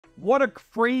What a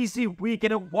crazy week.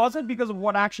 And it wasn't because of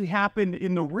what actually happened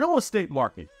in the real estate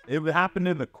market. It happened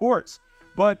in the courts.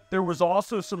 But there was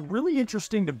also some really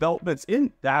interesting developments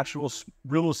in the actual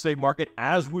real estate market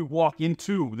as we walk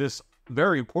into this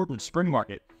very important spring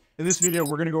market. In this video,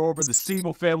 we're going to go over the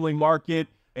single-family market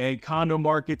and condo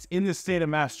markets in the state of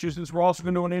Massachusetts. We're also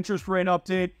going to do an interest rate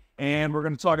update, and we're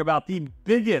going to talk about the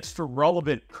biggest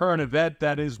relevant current event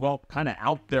that is, well, kind of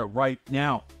out there right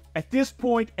now. At this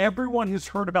point, everyone has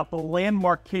heard about the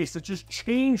landmark case that just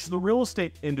changed the real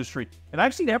estate industry. And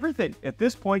I've seen everything at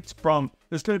this point, from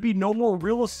there's going to be no more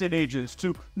real estate agents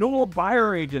to no more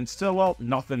buyer agents to, well,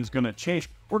 nothing's going to change.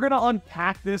 We're going to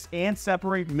unpack this and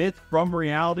separate myth from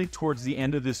reality towards the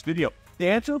end of this video. The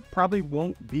answer probably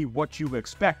won't be what you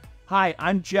expect. Hi,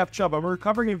 I'm Jeff Chubb. I'm a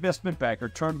recovering investment banker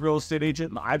turned real estate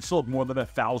agent, and I've sold more than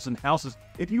 1,000 houses.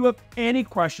 If you have any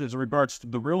questions in regards to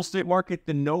the real estate market,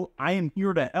 then know I am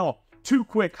here to help. Two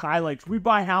quick highlights. We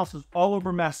buy houses all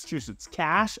over Massachusetts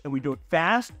cash, and we do it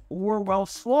fast or, well,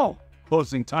 slow.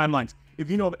 Closing timelines. If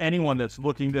you know of anyone that's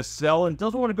looking to sell and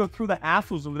doesn't want to go through the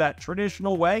hassles of that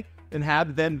traditional way, then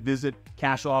have them visit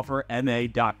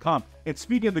cashofferma.com. And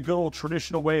speaking of the good old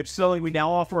traditional way of selling, we now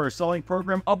offer a selling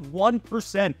program of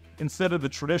 1% instead of the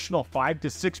traditional 5 to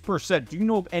 6%. Do you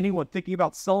know of anyone thinking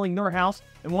about selling their house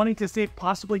and wanting to save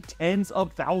possibly tens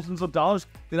of thousands of dollars?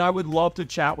 Then I would love to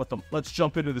chat with them. Let's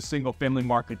jump into the single family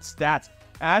market stats.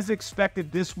 As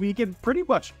expected this weekend, pretty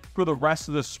much for the rest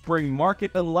of the spring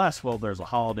market, unless, well, there's a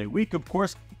holiday week, of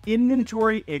course,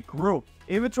 inventory, it grew.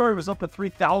 Inventory was up to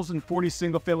 3,040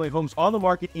 single-family homes on the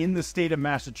market in the state of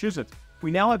Massachusetts. We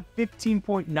now have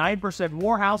 15.9%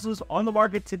 more houses on the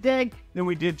market today than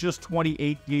we did just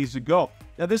 28 days ago.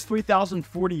 Now, this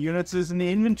 3,040 units is an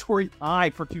inventory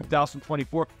high for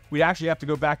 2024. We'd actually have to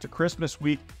go back to Christmas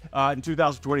week in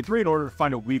 2023 in order to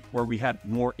find a week where we had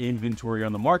more inventory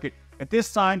on the market. At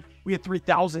this time, we had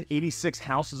 3,086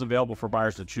 houses available for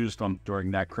buyers to choose from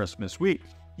during that Christmas week.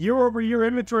 Year-over-year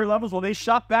inventory levels, well, they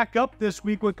shot back up this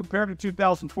week when compared to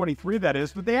 2023, that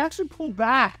is, but they actually pulled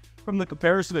back from the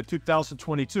comparison to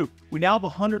 2022. We now have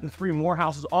 103 more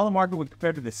houses on the market when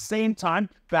compared to the same time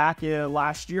back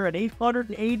last year, and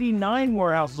 889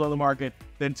 more houses on the market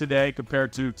than today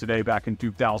compared to today back in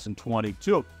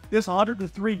 2022. This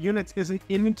 103 units is an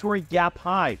inventory gap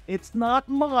high. It's not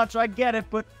much, I get it,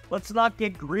 but let's not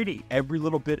get greedy. Every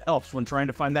little bit helps when trying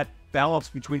to find that balance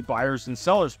between buyers and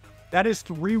sellers. That is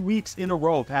 3 weeks in a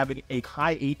row of having a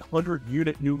high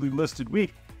 800-unit newly listed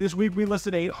week. This week, we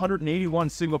listed 881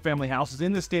 single-family houses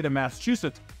in the state of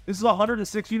Massachusetts. This is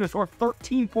 106 units, or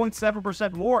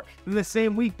 13.7% more than the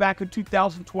same week back in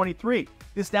 2023.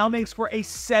 This now makes for a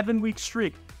 7-week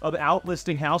streak of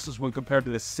outlisting houses when compared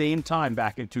to the same time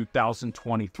back in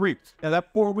 2023. Now,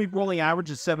 that 4-week rolling average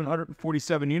is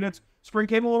 747 units. Spring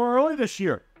came a little early this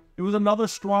year. It was another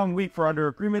strong week for under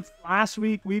agreements. Last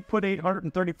week, we put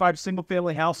 835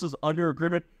 single-family houses under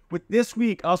agreement, with this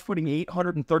week us putting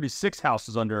 836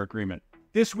 houses under agreement.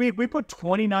 This week, we put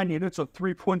 29 units, or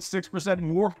 3.6%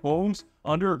 more homes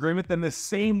under agreement than the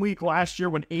same week last year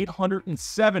when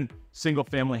 807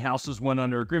 single-family houses went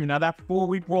under agreement. Now, that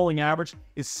 4-week rolling average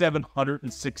is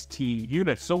 716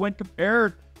 units. So when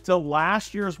compared to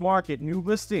last year's market, new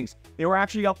listings, they were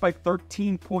actually up by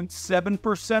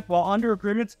 13.7%, while under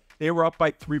agreements, they were up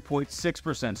by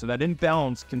 3.6%. So that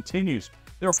imbalance continues.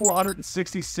 There are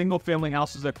 460 single-family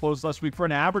houses that closed last week for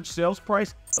an average sales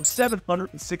price of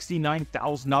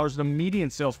 $769,000 and a median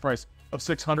sales price of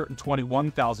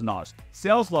 $621,000.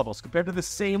 Sales levels compared to the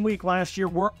same week last year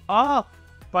were up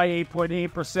by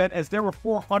 8.8%, as there were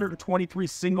 423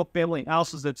 single-family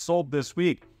houses that sold this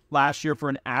week last year for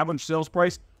an average sales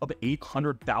price of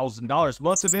 $800,000.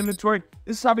 Months of inventory,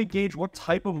 this is how we gauge what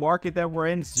type of market that we're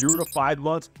in. 0 to 5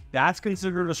 months, that's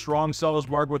considered a strong seller's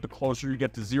market. With the closer you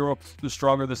get to 0, the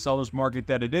stronger the seller's market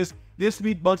that it is. This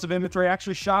week, months of inventory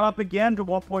actually shot up again to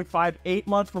 1.58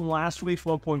 months from last week's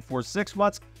 1.46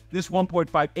 months. This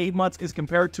 1.58 months is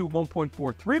compared to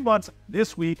 1.43 months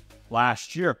this week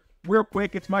last year. Real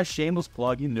quick, it's my shameless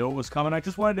plug. You knew it was coming. I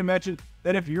just wanted to mention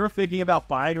that if you're thinking about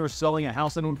buying or selling a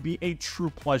house, then it would be a true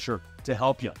pleasure to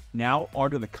help you. Now,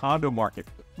 onto the condo market.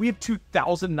 We have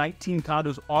 2,019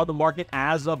 condos on the market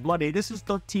as of Monday. This is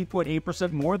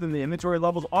 13.8% more than the inventory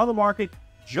levels on the market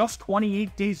just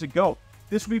 28 days ago.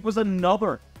 This week was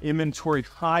another inventory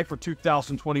high for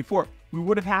 2024. We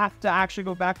would have had to actually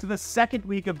go back to the second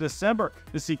week of December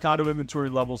to see condo inventory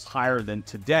levels higher than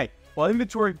today. While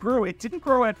inventory grew, it didn't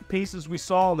grow at the paces we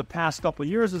saw in the past couple of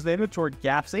years, as the inventory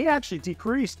gaps, they actually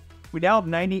decreased. We now have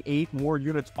 98 more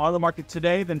units on the market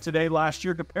today than today last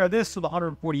year. Compare this to the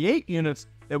 148 units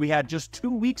that we had just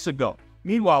 2 weeks ago.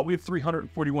 Meanwhile, we have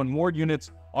 341 more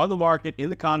units on the market in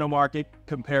the condo market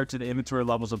compared to the inventory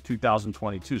levels of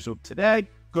 2022. So today,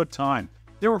 good time.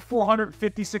 There were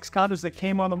 456 condos that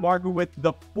came on the market with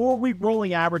the 4-week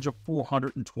rolling average of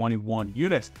 421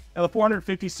 units. Now, the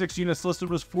 456 units listed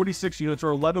was 46 units,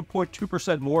 or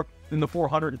 11.2% more than the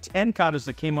 410 condos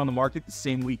that came on the market the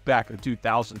same week back in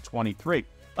 2023.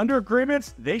 Under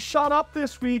agreements, they shot up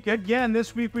this week. Again,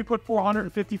 this week we put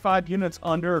 455 units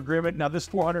under agreement. Now, this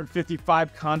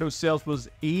 455 condo sales was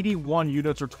 81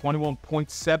 units, or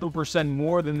 21.7%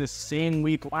 more than the same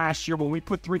week last year when we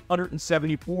put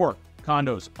 374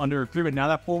 condos under agreement. Now,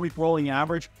 that 4-week rolling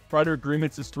average for under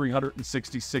agreements is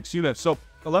 366 units. So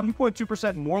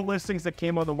 11.2% more listings that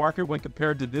came on the market when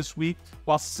compared to this week,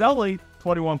 while selling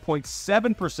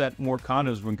 21.7% more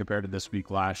condos when compared to this week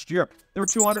last year. There were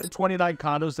 229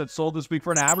 condos that sold this week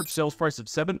for an average sales price of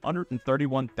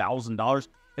 $731,000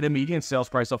 and a median sales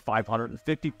price of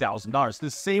 $550,000.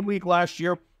 This same week last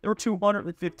year, there were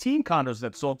 215 condos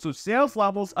that sold. So sales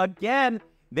levels, again,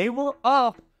 they were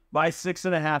up by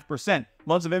 6.5%.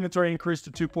 Months of inventory increased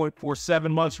to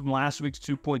 2.47 months from last week's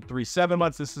 2.37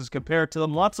 months. This is compared to the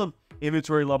months of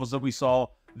inventory levels that we saw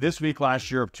this week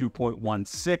last year of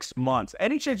 2.16 months.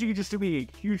 Any chance you could just do me a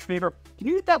huge favor? Can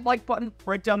you hit that like button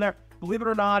right down there? Believe it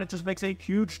or not, it just makes a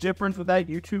huge difference with that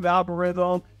YouTube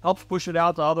algorithm. Helps push it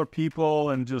out to other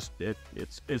people, and just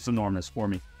it's enormous for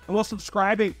me. And well,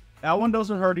 subscribing, that one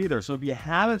doesn't hurt either. So if you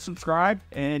haven't subscribed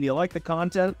and you like the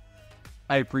content,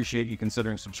 I appreciate you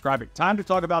considering subscribing. Time to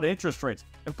talk about interest rates.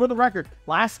 And for the record,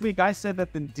 last week I said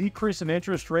that the decrease in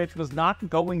interest rates was not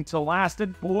going to last.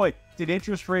 And boy, did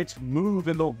interest rates move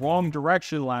in the wrong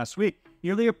direction last week.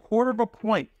 Nearly a quarter of a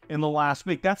point in the last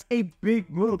week. That's a big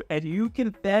move, and you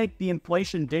can thank the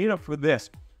inflation data for this.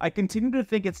 I continue to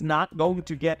think it's not going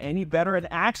to get any better, and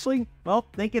actually, well,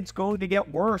 think it's going to get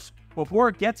worse before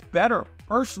it gets better,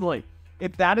 personally.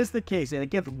 If that is the case and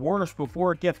it gets worse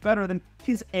before it gets better, then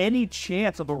is any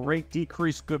chance of a rate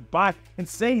decrease goodbye and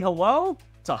say hello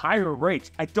to higher rates?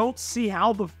 I don't see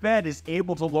how the Fed is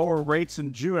able to lower rates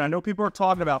in June. I know people are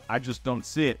talking about, I just don't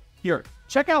see it. Here,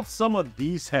 check out some of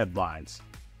these headlines.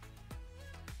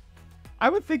 I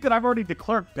would think that I've already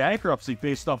declared bankruptcy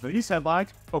based off of these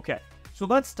headlines. Okay, so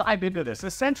let's dive into this.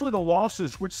 Essentially, the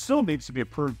lawsuit, which still needs to be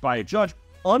approved by a judge,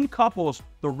 uncouples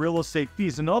the real estate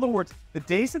fees. In other words, the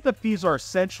days that the fees are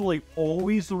essentially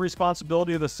always the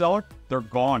responsibility of the seller, they're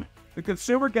gone. The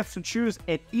consumer gets to choose,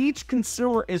 and each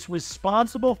consumer is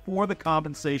responsible for the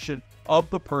compensation of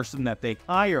the person that they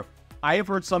hire. I have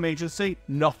heard some agents say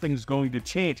nothing's going to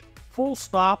change. Full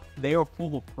stop, they are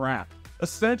full of crap.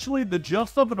 Essentially, the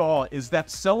gist of it all is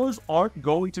that sellers aren't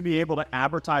going to be able to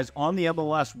advertise on the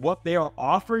MLS what they are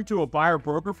offering to a buyer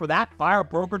broker for that buyer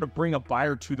broker to bring a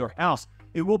buyer to their house.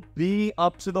 It will be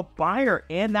up to the buyer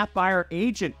and that buyer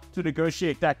agent to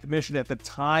negotiate that commission at the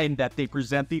time that they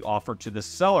present the offer to the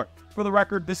seller. For the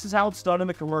record, this is how it's done in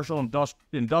the commercial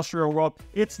industrial world.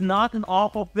 It's not an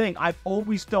awful thing. I've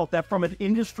always felt that from an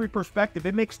industry perspective,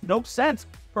 it makes no sense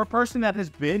for a person that has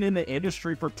been in the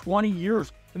industry for 20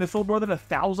 years and has sold more than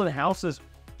 1,000 houses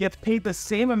gets paid the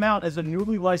same amount as a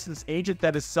newly licensed agent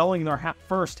that is selling their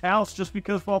first house just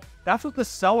because, well, that's what the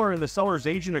seller and the seller's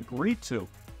agent agreed to.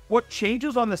 What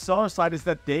changes on the seller side is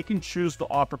that they can choose to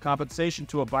offer compensation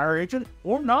to a buyer agent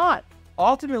or not.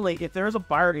 Ultimately, if there is a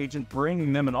buyer agent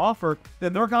bringing them an offer,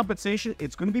 then their compensation,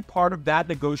 it's going to be part of that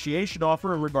negotiation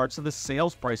offer in regards to the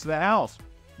sales price of the house.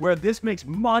 Where this makes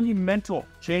monumental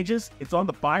changes, it's on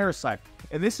the buyer side.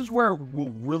 And this is where it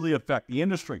will really affect the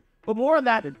industry. But more on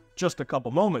that in just a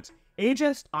couple moments.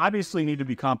 Agents obviously need to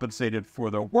be compensated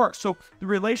for their work. So the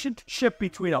relationship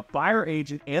between a buyer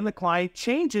agent and the client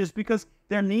changes because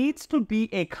there needs to be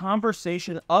a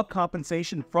conversation of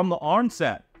compensation from the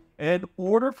onset. In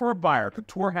order for a buyer to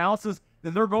tour houses,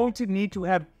 then they're going to need to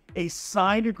have a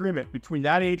signed agreement between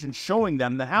that agent showing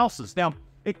them the houses. Now,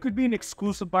 it could be an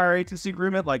exclusive buyer agency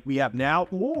agreement like we have now,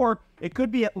 or it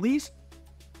could be at least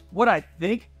what I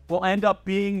think will end up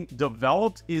being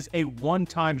developed is a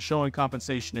one-time showing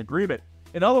compensation agreement.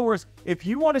 In other words, if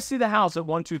you want to see the house at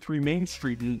 123 Main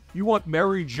Street and you want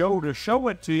Mary Jo to show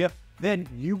it to you, then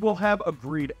you will have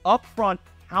agreed upfront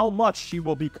how much she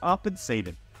will be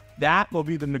compensated. That will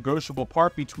be the negotiable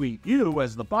part between you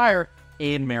as the buyer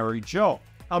and Mary Jo.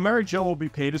 How Mary Jo will be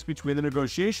paid is between the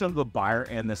negotiation of the buyer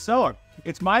and the seller.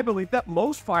 It's my belief that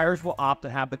most buyers will opt to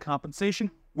have the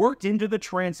compensation worked into the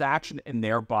transaction and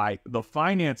thereby the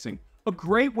financing. A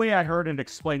great way I heard it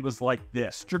explained was like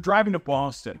this. You're driving to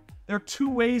Boston. There are two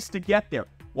ways to get there.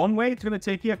 One way, it's going to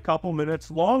take you a couple minutes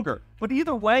longer. But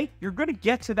either way, you're going to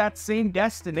get to that same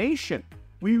destination.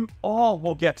 We all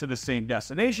will get to the same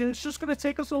destination. It's just going to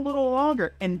take us a little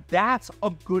longer, and that's a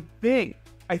good thing.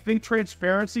 I think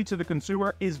transparency to the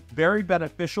consumer is very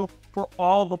beneficial for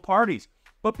all the parties.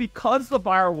 But because the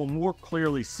buyer will more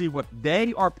clearly see what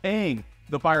they are paying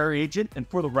the buyer agent, and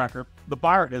for the record, the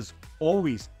buyer has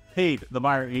always paid the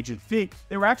buyer agent fee.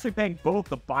 They were actually paying both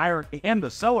the buyer and the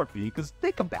seller fee, because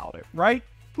think about it, right?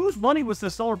 Whose money was the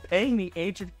seller paying the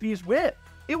agent fees with?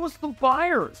 It was the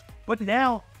buyers. But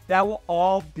now that will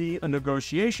all be a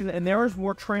negotiation, and there is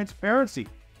more transparency.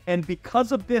 And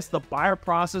because of this, the buyer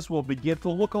process will begin to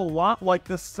look a lot like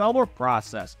the seller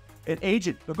process. An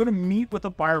agent, they're going to meet with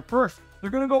the buyer first. They're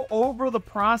going to go over the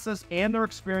process and their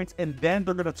experience, and then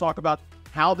they're going to talk about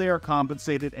how they are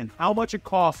compensated and how much it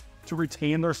costs to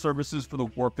retain their services for the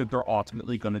work that they're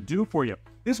ultimately going to do for you.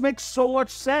 This makes so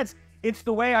much sense. It's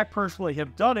the way I personally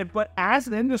have done it, but as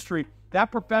an industry,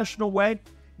 that professional way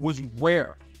was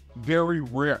rare, very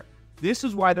rare. This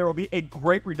is why there will be a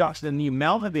great reduction in the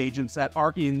amount of agents that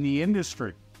are in the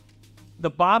industry. The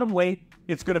bottom way,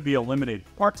 it's going to be eliminated.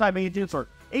 Part-time agents or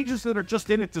agents that are just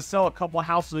in it to sell a couple of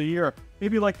houses a year,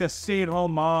 maybe like the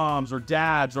stay-at-home moms or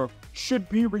dads or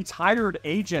should-be retired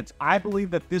agents. I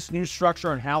believe that this new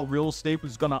structure and how real estate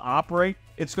is going to operate,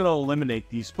 it's going to eliminate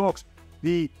these folks.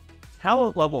 The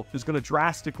talent level is going to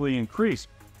drastically increase.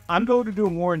 I'm going to do a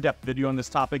more in-depth video on this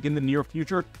topic in the near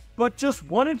future, but just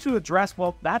wanted to address,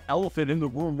 well, that elephant in the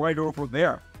room right over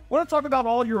there. Want to talk about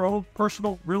all your own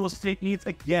personal real estate needs?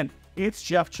 Again, it's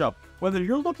Jeff Chubb. Whether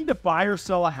you're looking to buy or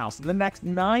sell a house in the next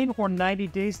 9 or 90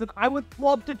 days, then I would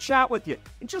love to chat with you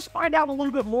and just find out a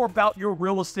little bit more about your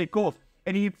real estate goals.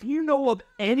 And if you know of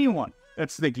anyone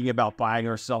that's thinking about buying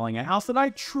or selling a house, then I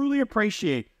truly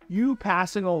appreciate you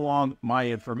passing along my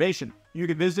information. You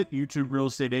can visit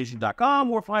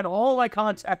YouTubeRealEstateAgent.com or find all my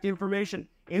contact information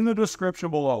in the description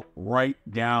below, right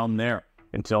down there.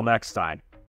 Until next time.